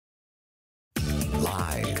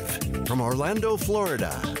Live from Orlando,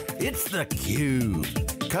 Florida, it's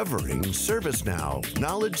theCUBE. Covering ServiceNow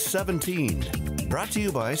Knowledge17. Brought to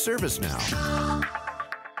you by ServiceNow.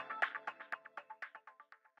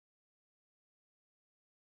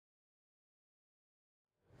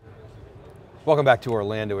 Welcome back to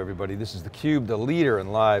Orlando, everybody. This is theCUBE, the leader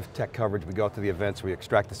in live tech coverage. We go out to the events, we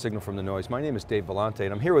extract the signal from the noise. My name is Dave Vellante,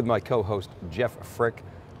 and I'm here with my co-host, Jeff Frick.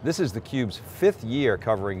 This is theCUBE's 5th year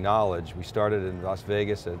covering knowledge. We started in Las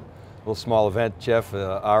Vegas at a little small event, Jeff,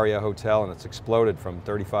 Aria Hotel, and it's exploded from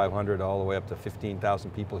 3,500 all the way up to 15,000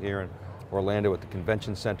 people here in Orlando at the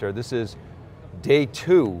Convention Center. This is day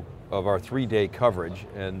 2 of our 3-day coverage,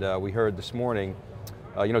 and we heard this morning,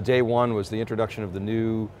 day 1 was the introduction of the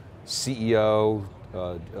new CEO,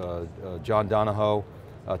 John Donahoe,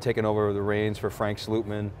 taking over the reins for Frank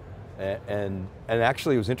Slootman. And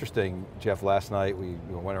actually it was interesting, Jeff, last night we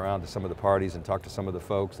went around to some of the parties and talked to some of the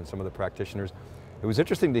folks and some of the practitioners. It was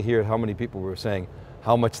interesting to hear how many people were saying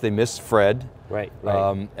how much they miss Fred. Right.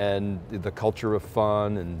 And the culture of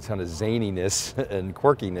fun and kind of zaniness and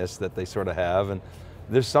quirkiness that they sort of have. And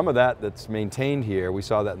there's some of that that's maintained here. We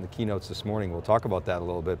saw that in the keynotes this morning. We'll talk about that a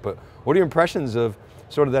little bit. But what are your impressions of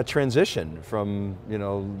sort of that transition from,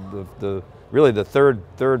 really the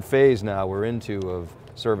third phase now we're into of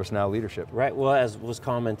ServiceNow leadership? Right, well, as was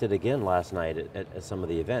commented again last night at some of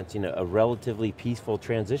the events, a relatively peaceful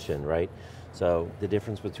transition, right? So the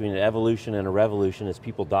difference between an evolution and a revolution is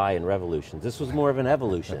people die in revolutions. This was more of an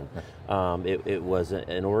evolution. It was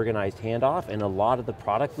an organized handoff, and a lot of the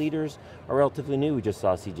product leaders are relatively new. We just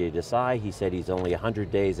saw CJ Desai. He said he's only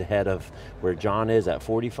 100 days ahead of where John is at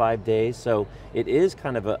 45 days. So it is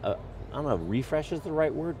kind of I don't know, refresh is the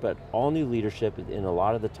right word, but all new leadership in a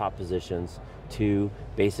lot of the top positions to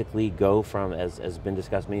basically go from, as has been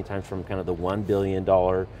discussed many times, from kind of the $1 billion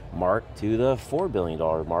mark to the $4 billion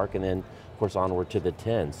mark, and then of course onward to the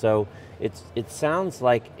 10. So it sounds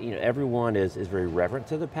like everyone is very reverent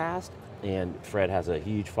to the past, and Fred has a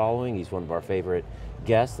huge following. He's one of our favorite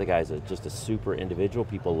guests. The guy's just a super individual,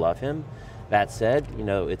 people love him. That said,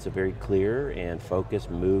 it's a very clear and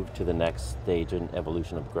focused move to the next stage in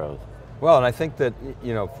evolution of growth. Well, and I think that,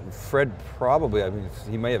 Fred probably,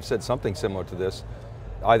 he may have said something similar to this,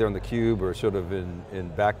 either on theCUBE or sort of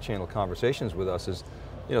in back channel conversations with us, is,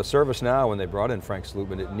 ServiceNow, when they brought in Frank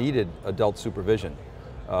Slootman, it needed adult supervision.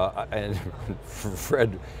 And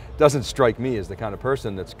Fred doesn't strike me as the kind of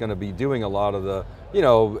person that's going to be doing a lot of the,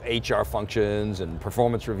 HR functions and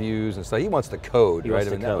performance reviews and stuff. He wants to code, right?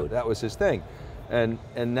 That was his thing. And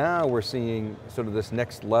now we're seeing sort of this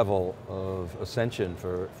next level of ascension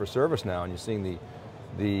for ServiceNow, and you're seeing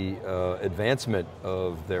the advancement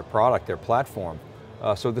of their product, their platform.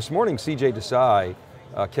 So this morning, CJ Desai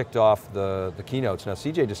kicked off the keynotes. Now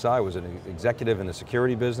CJ Desai was an executive in the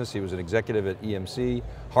security business. He was an executive at EMC,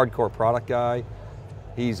 hardcore product guy.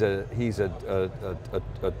 He's a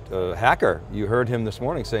hacker. You heard him this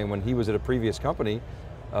morning saying when he was at a previous company,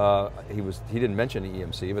 he didn't mention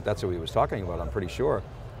EMC, but that's what he was talking about, I'm pretty sure.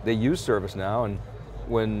 They used ServiceNow, and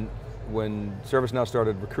when ServiceNow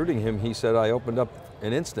started recruiting him, he said, I opened up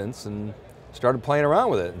an instance and started playing around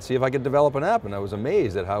with it and see if I could develop an app, and I was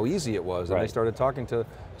amazed at how easy it was. Right. And they started talking to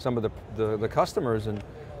some of the customers and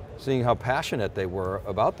seeing how passionate they were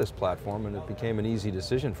about this platform, and it became an easy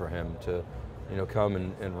decision for him to come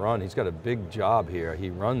and run. He's got a big job here.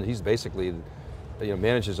 He's basically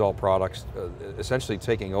manages all products, essentially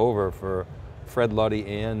taking over for Fred Luddy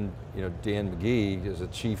and Dan McGee as a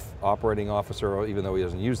chief operating officer, even though he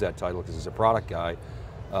doesn't use that title because he's a product guy.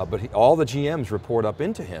 But all the GMs report up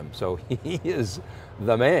into him, so he is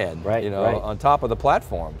the man, on top of the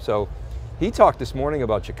platform. So he talked this morning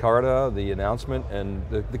about Jakarta, the announcement, and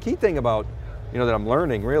the key thing about, that I'm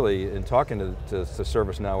learning really in talking to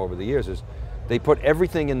ServiceNow over the years is they put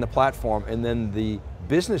everything in the platform, and then the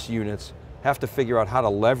business units have to figure out how to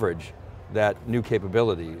leverage that new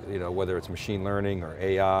capability, whether it's machine learning or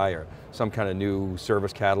AI or some kind of new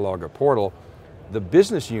service catalog or portal. The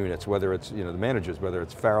business units, whether it's the managers, whether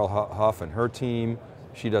it's Farrell Huff and her team,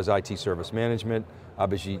 she does IT service management,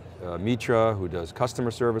 Abhijit Mitra, who does customer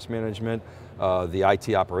service management, the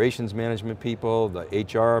IT operations management people, the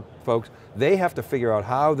HR folks, they have to figure out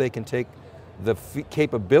how they can take the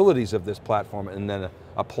capabilities of this platform and then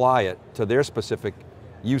apply it to their specific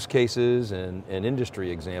use cases and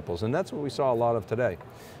industry examples, and that's what we saw a lot of today.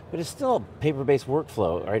 But it's still a paper-based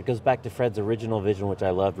workflow, right? It goes back to Fred's original vision, which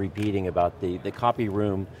I love repeating, about the copy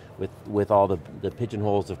room with all the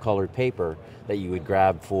pigeonholes of colored paper that you would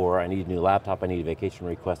grab for, I need a new laptop, I need a vacation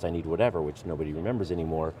request, I need whatever, which nobody remembers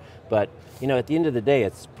anymore. But at the end of the day,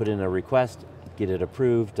 it's put in a request, get it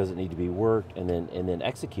approved, does it need to be worked, and then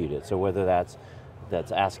execute it. So whether that's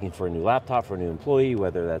that's asking for a new laptop for a new employee,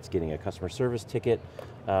 whether that's getting a customer service ticket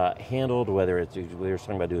handled, whether we're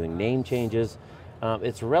talking about doing name changes.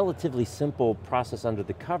 It's a relatively simple process under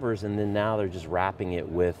the covers, and then now they're just wrapping it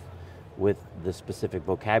with the specific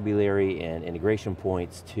vocabulary and integration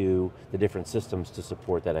points to the different systems to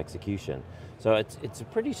support that execution. So it's a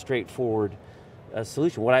pretty straightforward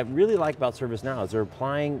solution. What I really like about ServiceNow is they're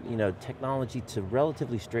applying technology to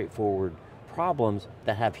relatively straightforward problems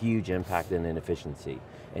that have huge impact and inefficiency,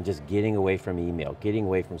 and just getting away from email, getting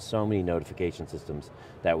away from so many notification systems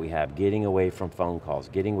that we have, getting away from phone calls,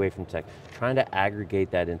 getting away from text, trying to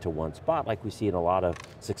aggregate that into one spot like we see in a lot of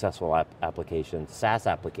successful applications, SaaS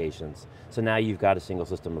applications. So now you've got a single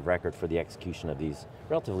system of record for the execution of these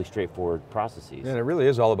relatively straightforward processes. And it really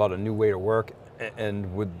is all about a new way to work,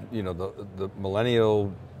 and with the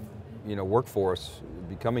millennial workforce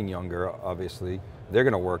becoming younger, obviously, they're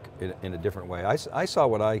going to work in a different way. I saw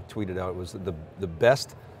what I tweeted out was the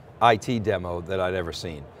best IT demo that I'd ever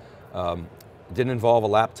seen. Didn't involve a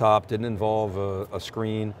laptop, didn't involve a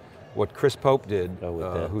screen. What Chris Pope did,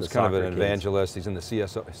 who's kind of an evangelist, he's in the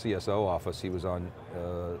CSO office, he was on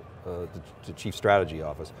the Chief Strategy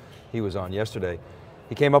office. He was on yesterday.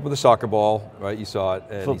 He came up with a soccer ball, right? You saw it,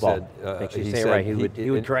 and football. he said,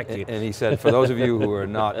 he would correct you. And he said, for those of you who are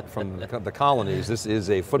not from the colonies, this is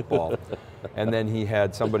a football. And then he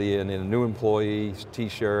had somebody in a new employee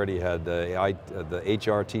t-shirt, he had the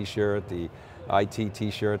HR t-shirt, the IT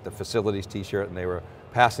t-shirt, the facilities t-shirt, and they were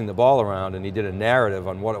passing the ball around, and he did a narrative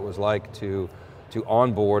on what it was like to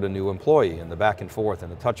onboard a new employee, and the back and forth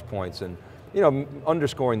and the touch points, and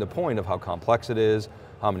underscoring the point of how complex it is,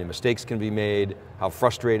 how many mistakes can be made, how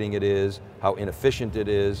frustrating it is, how inefficient it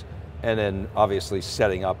is, and then obviously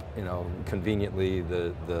setting up, conveniently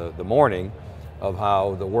the morning of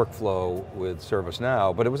how the workflow with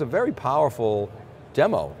ServiceNow. But it was a very powerful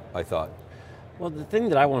demo, I thought. Well, the thing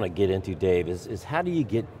that I want to get into, Dave, is how do you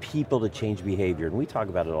get people to change behavior? And we talk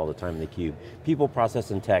about it all the time in theCUBE. People,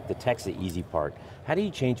 process, and tech. The tech's the easy part. How do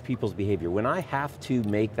you change people's behavior? When I have to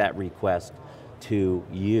make that request to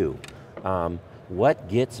you, what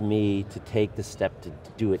gets me to take the step to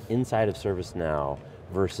do it inside of ServiceNow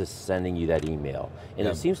versus sending you that email? And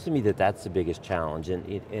it seems to me that that's the biggest challenge,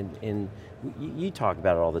 and you talk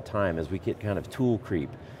about it all the time as we get kind of tool creep.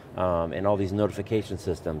 And all these notification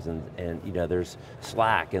systems, and there's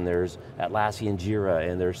Slack, and there's Atlassian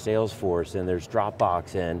Jira, and there's Salesforce, and there's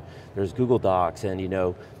Dropbox, and there's Google Docs, and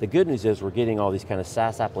the good news is we're getting all these kind of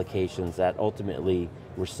SaaS applications that ultimately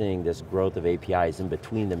we're seeing this growth of APIs in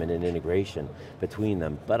between them and an integration between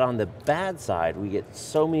them. But on the bad side, we get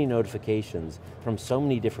so many notifications from so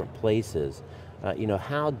many different places.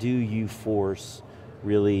 How do you force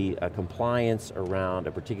really a compliance around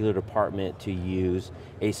a particular department to use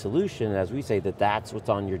a solution, as we say, that's what's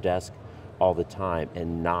on your desk all the time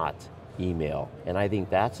and not email? And I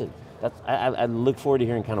think I look forward to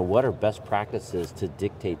hearing kind of what are best practices to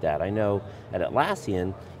dictate that. I know at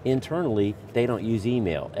Atlassian, internally, they don't use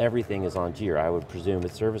email. Everything is on Jira. I would presume at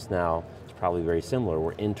ServiceNow, it's probably very similar,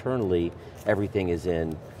 where internally, everything is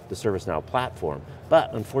in the ServiceNow platform.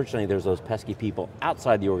 But unfortunately, there's those pesky people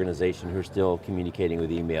outside the organization who are still communicating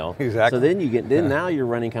with email. Exactly. So then now you're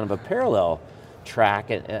running kind of a parallel track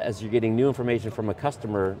as you're getting new information from a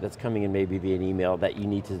customer that's coming in maybe via an email that you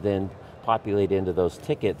need to then populate into those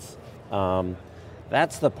tickets.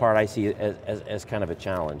 That's the part I see as kind of a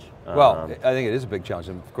challenge. Well, I think it is a big challenge,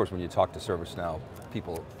 and of course when you talk to ServiceNow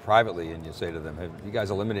people privately and you say to them, have you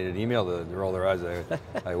guys eliminated email? They roll their eyes,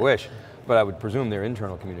 I wish. But I would presume their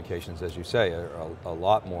internal communications, as you say, are a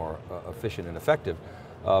lot more efficient and effective.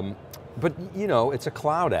 But it's a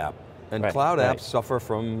cloud app, and cloud apps suffer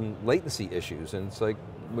from latency issues, and it's like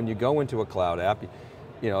when you go into a cloud app,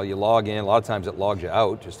 you log in, a lot of times it logs you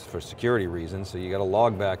out just for security reasons, so you got to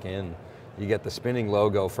log back in, you get the spinning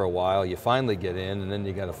logo for a while, you finally get in, and then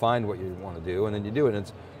you got to find what you want to do, and then you do it, and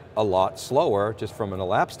it's a lot slower just from an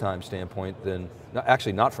elapsed time standpoint than,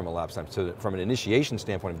 actually not from elapsed time, so from an initiation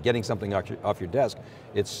standpoint of getting something off your desk,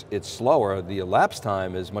 it's slower. The elapsed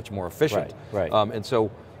time is much more efficient. Right. And so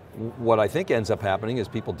what I think ends up happening is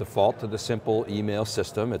people default to the simple email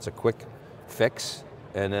system. It's a quick fix,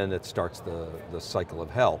 and then it starts the cycle of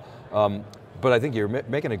hell. But I think you're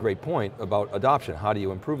making a great point about adoption. How do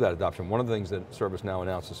you improve that adoption? One of the things that ServiceNow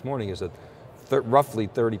announced this morning is that roughly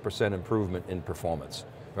 30% improvement in performance.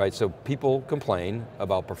 Right, so people complain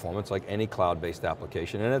about performance like any cloud-based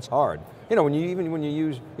application, and it's hard. When you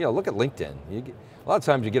use, look at LinkedIn. A lot of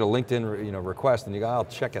times you get a LinkedIn request and you go, I'll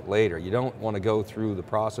check it later. You don't want to go through the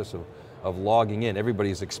process of logging in.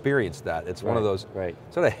 Everybody's experienced that. It's one of those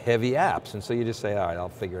sort of heavy apps, and so you just say, all right, I'll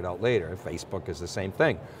figure it out later. And Facebook is the same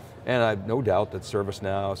thing. And I have no doubt that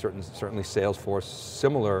ServiceNow, certainly Salesforce,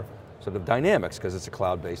 similar sort of dynamics, because it's a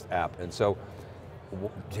cloud-based app. And so,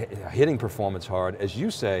 hitting performance hard, as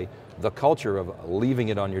you say, the culture of leaving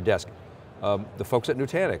it on your desk. The folks at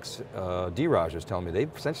Nutanix, D-Raj was telling me, they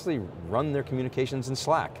essentially run their communications in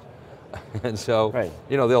Slack. And so,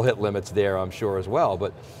 you know, they'll hit limits there, I'm sure, as well,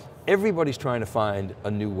 but everybody's trying to find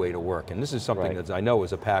a new way to work. And this is something that I know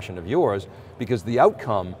is a passion of yours, because the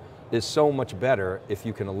outcome is so much better if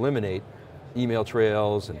you can eliminate email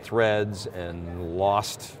trails and threads and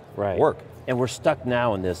lost work. And we're stuck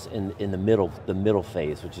now in this, in the middle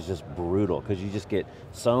phase, which is just brutal, because you just get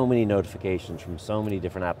so many notifications from so many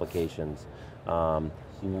different applications. How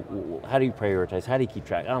do you prioritize? How do you keep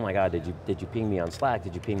track? Oh my God, did you ping me on Slack?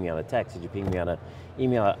 Did you ping me on a text? Did you ping me on an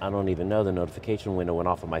email? I don't even know. The notification window went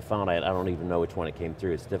off on my phone. I don't even know which one it came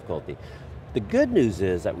through. It's difficulty. The good news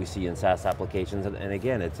is that we see in SaaS applications, and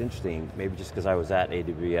again, it's interesting, maybe just because I was at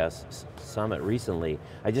AWS Summit recently,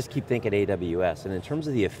 I just keep thinking AWS, and in terms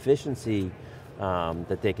of the efficiency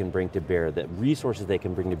that they can bring to bear, the resources they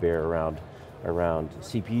can bring to bear around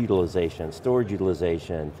CPU utilization, storage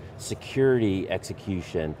utilization, security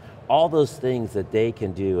execution, all those things that they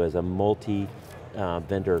can do as a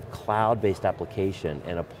multi-vendor cloud-based application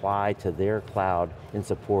and apply to their cloud in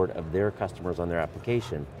support of their customers on their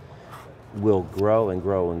application, will grow and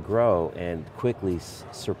grow and grow and quickly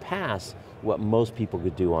surpass what most people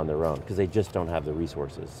could do on their own, because they just don't have the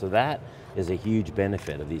resources. So that is a huge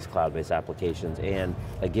benefit of these cloud-based applications. And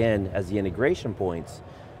again, as the integration points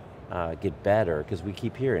get better, because we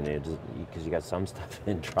keep hearing it, because you got some stuff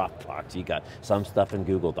in Dropbox, you got some stuff in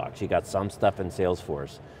Google Docs, you got some stuff in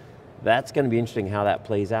Salesforce. That's going to be interesting how that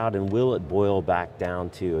plays out, and will it boil back down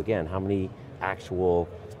to, again, how many actual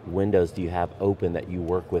windows do you have open that you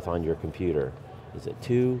work with on your computer? Is it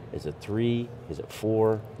 2? Is it 3? Is it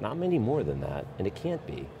 4? Not many more than that, and it can't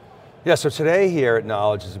be. Yeah, so today here at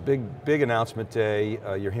Knowledge is a big announcement day.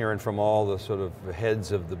 You're hearing from all the sort of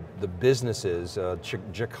heads of the businesses.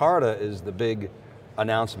 Jakarta is the big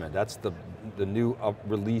announcement. That's the new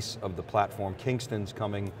release of the platform. Kingston's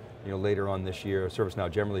coming, you know, later on this year. ServiceNow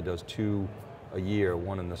generally does 2 a year,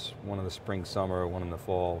 one in the spring, summer, one in the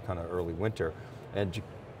fall, kind of early winter. And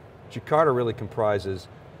Jakarta really comprises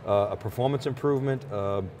a performance improvement,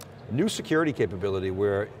 new security capability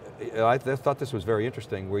where I thought this was very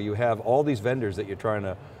interesting, where you have all these vendors that you're trying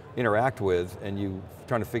to interact with, and you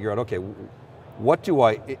trying to figure out, okay, what do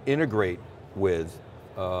I integrate with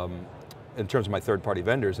in terms of my third-party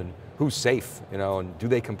vendors, and who's safe, you know, and do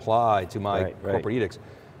they comply to my corporate edicts?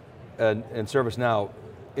 And ServiceNow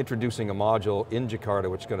introducing a module in Jakarta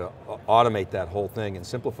which is going to automate that whole thing and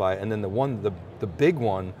simplify it. And then the big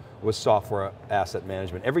one was software asset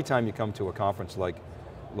management. Every time you come to a conference like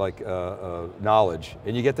Knowledge,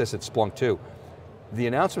 and you get this at Splunk too, the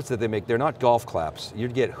announcements that they make, they're not golf claps.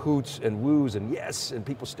 You'd get hoots and woos and yes, and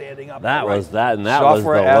people standing up. That was that, and that was the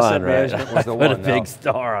one, right? Software asset management was the one. Put a big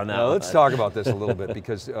star on that one. Let's talk about this a little bit,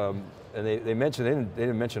 because, and they mentioned, they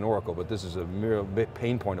didn't mention Oracle, but this is a real big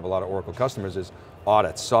pain point of a lot of Oracle customers, is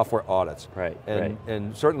audits, software audits.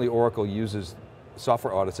 And certainly Oracle uses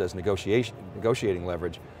software audits as negotiating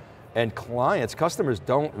leverage. And customers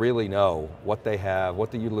don't really know what they have, what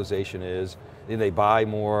the utilization is. They buy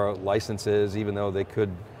more licenses, even though they could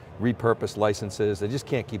repurpose licenses. They just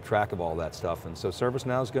can't keep track of all that stuff. And so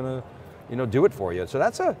ServiceNow is going to, you know, do it for you. So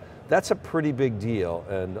that's a pretty big deal,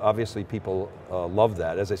 and obviously people love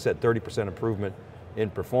that. As I said, 30% improvement in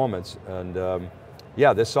performance, and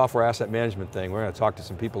yeah, this software asset management thing, we're going to talk to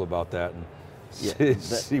some people about that and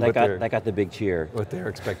see that got the big cheer. What their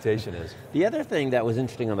expectation is. The other thing that was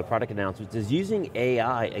interesting on the product announcements is using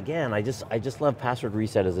AI. Again, I just love password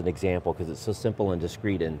reset as an example, because it's so simple and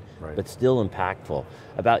discreet, and but still impactful.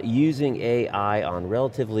 About using AI on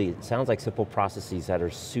relatively, it sounds like simple processes that are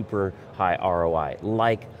super high ROI,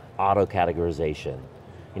 like auto categorization.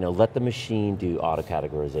 You know, let the machine do auto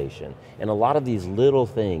categorization. And a lot of these little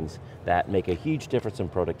things that make a huge difference in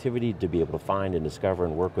productivity, to be able to find and discover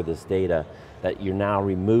and work with this data, that you're now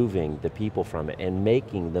removing the people from it and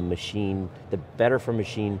making the machine, the better for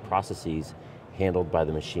machine processes handled by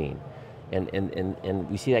the machine. And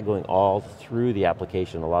we see that going all through the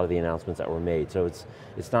application, a lot of the announcements that were made. So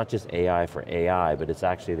it's not just AI for AI, but it's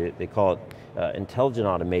actually, they call it intelligent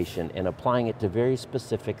automation, and applying it to very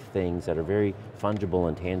specific things that are very fungible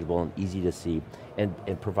and tangible and easy to see,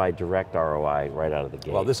 and provide direct ROI right out of the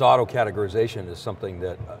gate. Well, this auto categorization is something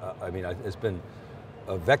that, I mean, it's been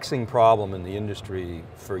a vexing problem in the industry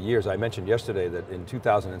for years. I mentioned yesterday that in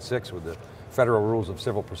 2006 with the Federal Rules of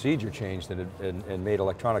Civil Procedure changed and made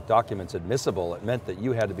electronic documents admissible, it meant that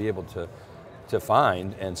you had to be able to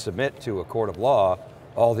find and submit to a court of law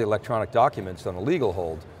all the electronic documents on a legal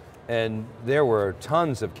hold. And there were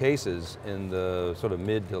tons of cases in the sort of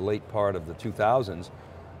mid to late part of the 2000s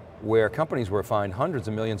where companies were fined hundreds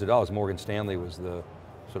of millions of dollars. Morgan Stanley was the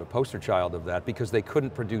sort of poster child of that because they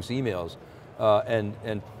couldn't produce emails.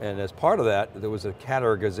 And as part of that, there was a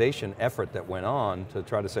categorization effort that went on to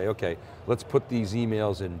try to say, okay, let's put these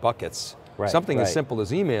emails in buckets. Something as simple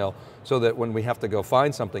as email, so that when we have to go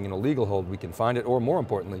find something in a legal hold, we can find it, or more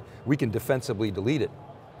importantly, we can defensively delete it.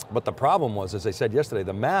 But the problem was, as I said yesterday,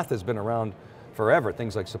 the math has been around forever.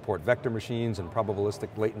 Things like support vector machines and probabilistic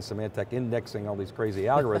latent semantic indexing, all these crazy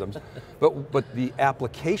algorithms. but the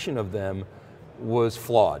application of them was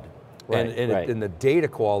flawed. And the data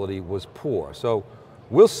quality was poor. So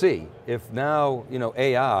we'll see if now,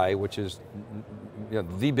 AI, which is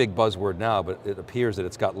the big buzzword now, but it appears that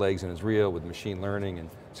it's got legs and is real with machine learning and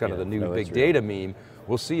it's kind of the new big data meme.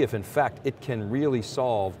 We'll see if in fact it can really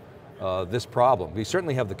solve this problem. We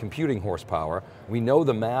certainly have the computing horsepower. We know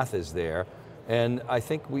the math is there. And I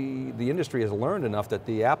think the industry has learned enough that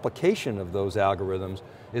the application of those algorithms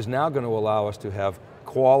is now going to allow us to have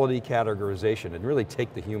quality categorization and really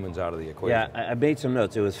take the humans out of the equation. Yeah, I made some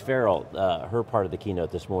notes. It was Farrell, her part of the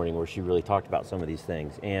keynote this morning where she really talked about some of these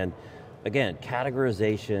things. And again,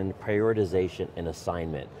 categorization, prioritization, and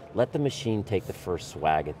assignment. Let the machine take the first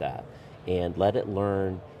swag at that and let it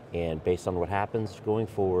learn, and based on what happens going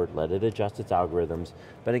forward, let it adjust its algorithms.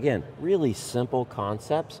 But again, really simple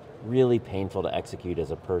concepts, really painful to execute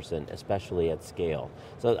as a person, especially at scale.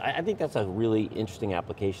 So I think that's a really interesting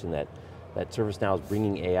application that ServiceNow is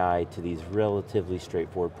bringing AI to these relatively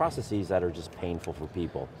straightforward processes that are just painful for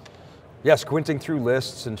people. Yeah, squinting through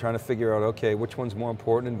lists and trying to figure out, okay, which one's more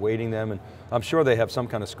important and weighting them, and I'm sure they have some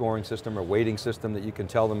kind of scoring system or weighting system that you can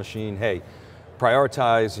tell the machine, hey,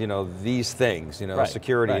 prioritize these things,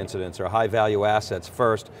 security incidents or high value assets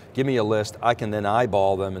first, give me a list, I can then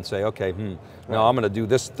eyeball them and say, okay, no, I'm going to do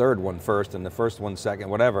this third one first and the first one second,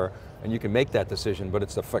 whatever, and you can make that decision, but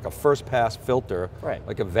it's like a first pass filter,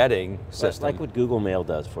 like a vetting system. Like what Google Mail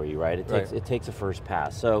does for you, right? It takes a first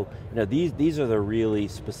pass. So these are the really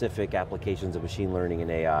specific applications of machine learning and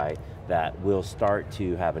AI that will start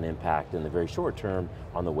to have an impact in the very short term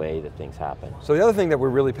on the way that things happen. So the other thing that we're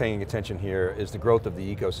really paying attention here is the growth of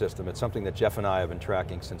the ecosystem. It's something that Jeff and I have been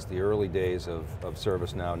tracking since the early days of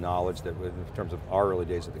ServiceNow Knowledge, that in terms of our early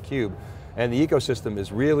days at theCUBE, and the ecosystem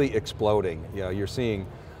is really exploding. You're seeing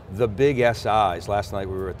the big SIs. Last night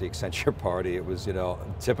we were at the Accenture party. It was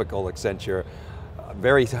typical Accenture,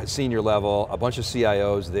 very senior level, a bunch of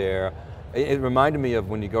CIOs there. It reminded me of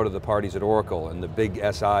when you go to the parties at Oracle and the big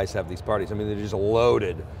SIs have these parties. I mean, they're just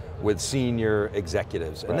loaded with senior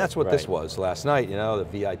executives. And that's what this was last night, the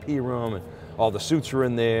VIP room and all the suits were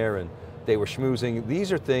in there and they were schmoozing.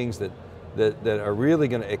 These are things that are really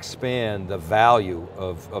going to expand the value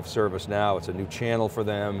of ServiceNow. It's a new channel for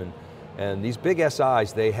them, and these big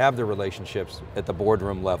SIs, they have the relationships at the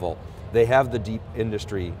boardroom level. They have the deep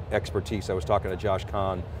industry expertise. I was talking to Josh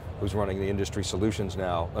Kahn, who's running the industry solutions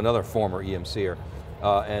now, another former EMCer,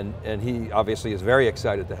 and he obviously is very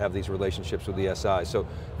excited to have these relationships with the SIs. So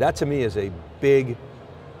that to me is a big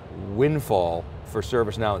windfall for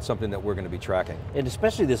ServiceNow and something that we're going to be tracking. And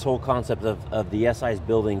especially this whole concept of the SIs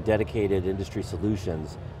building dedicated industry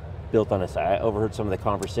solutions built on SI. I overheard some of the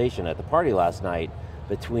conversation at the party last night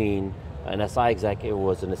between an SI executive,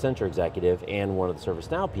 was an Accenture executive, and one of the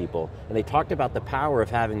ServiceNow people, and they talked about the power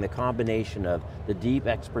of having the combination of the deep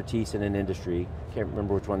expertise in an industry, can't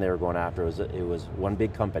remember which one they were going after, it was one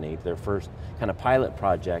big company, their first kind of pilot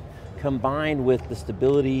project, combined with the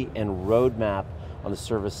stability and roadmap on the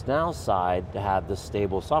ServiceNow side to have this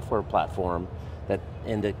stable software platform,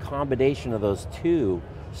 and the combination of those two,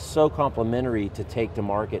 so complementary to take to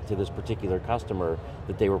market to this particular customer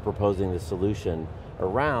that they were proposing the solution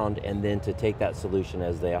around, and then to take that solution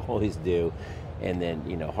as they always do, and then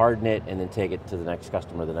harden it, and then take it to the next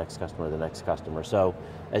customer, the next customer, the next customer. So,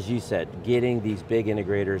 as you said, getting these big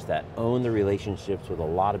integrators that own the relationships with a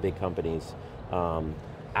lot of big companies,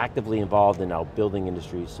 actively involved in now building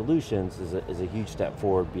industry solutions is a huge step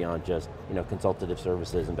forward beyond just consultative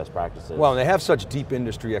services and best practices. Well, and they have such deep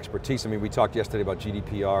industry expertise. I mean, we talked yesterday about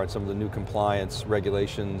GDPR and some of the new compliance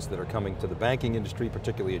regulations that are coming to the banking industry,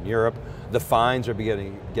 particularly in Europe. The fines are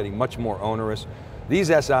getting much more onerous. These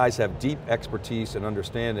SIs have deep expertise and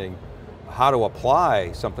understanding how to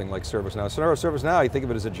apply something like ServiceNow. So ServiceNow, you think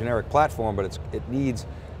of it as a generic platform, but it needs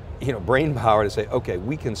brain power to say, okay,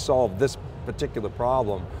 we can solve this particular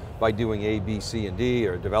problem by doing A, B, C, and D,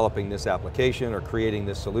 or developing this application, or creating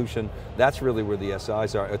this solution. That's really where the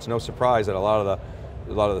SIs are. It's no surprise that a lot of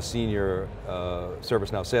the senior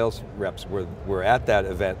ServiceNow sales reps were at that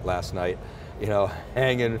event last night,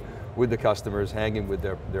 hanging with the customers, hanging with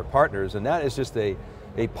their partners, and that is just a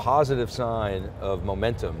positive sign of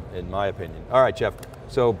momentum, in my opinion. All right, Jeff,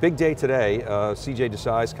 so big day today. CJ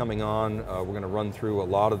Desai's coming on. We're going to run through a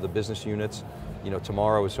lot of the business units.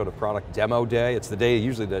 Tomorrow is sort of product demo day. It's the day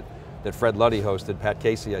usually that Fred Luddy hosted. Pat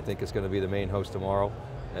Casey, I think, is going to be the main host tomorrow.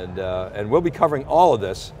 And we'll be covering all of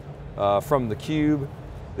this from theCUBE.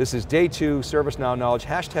 This is day 2, ServiceNow Knowledge,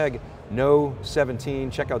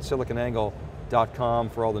 #Know17. Check out SiliconANGLE.com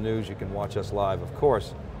for all the news. You can watch us live, of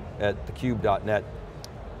course, at thecube.net.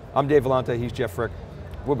 I'm Dave Vellante, he's Jeff Frick.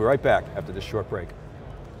 We'll be right back after this short break.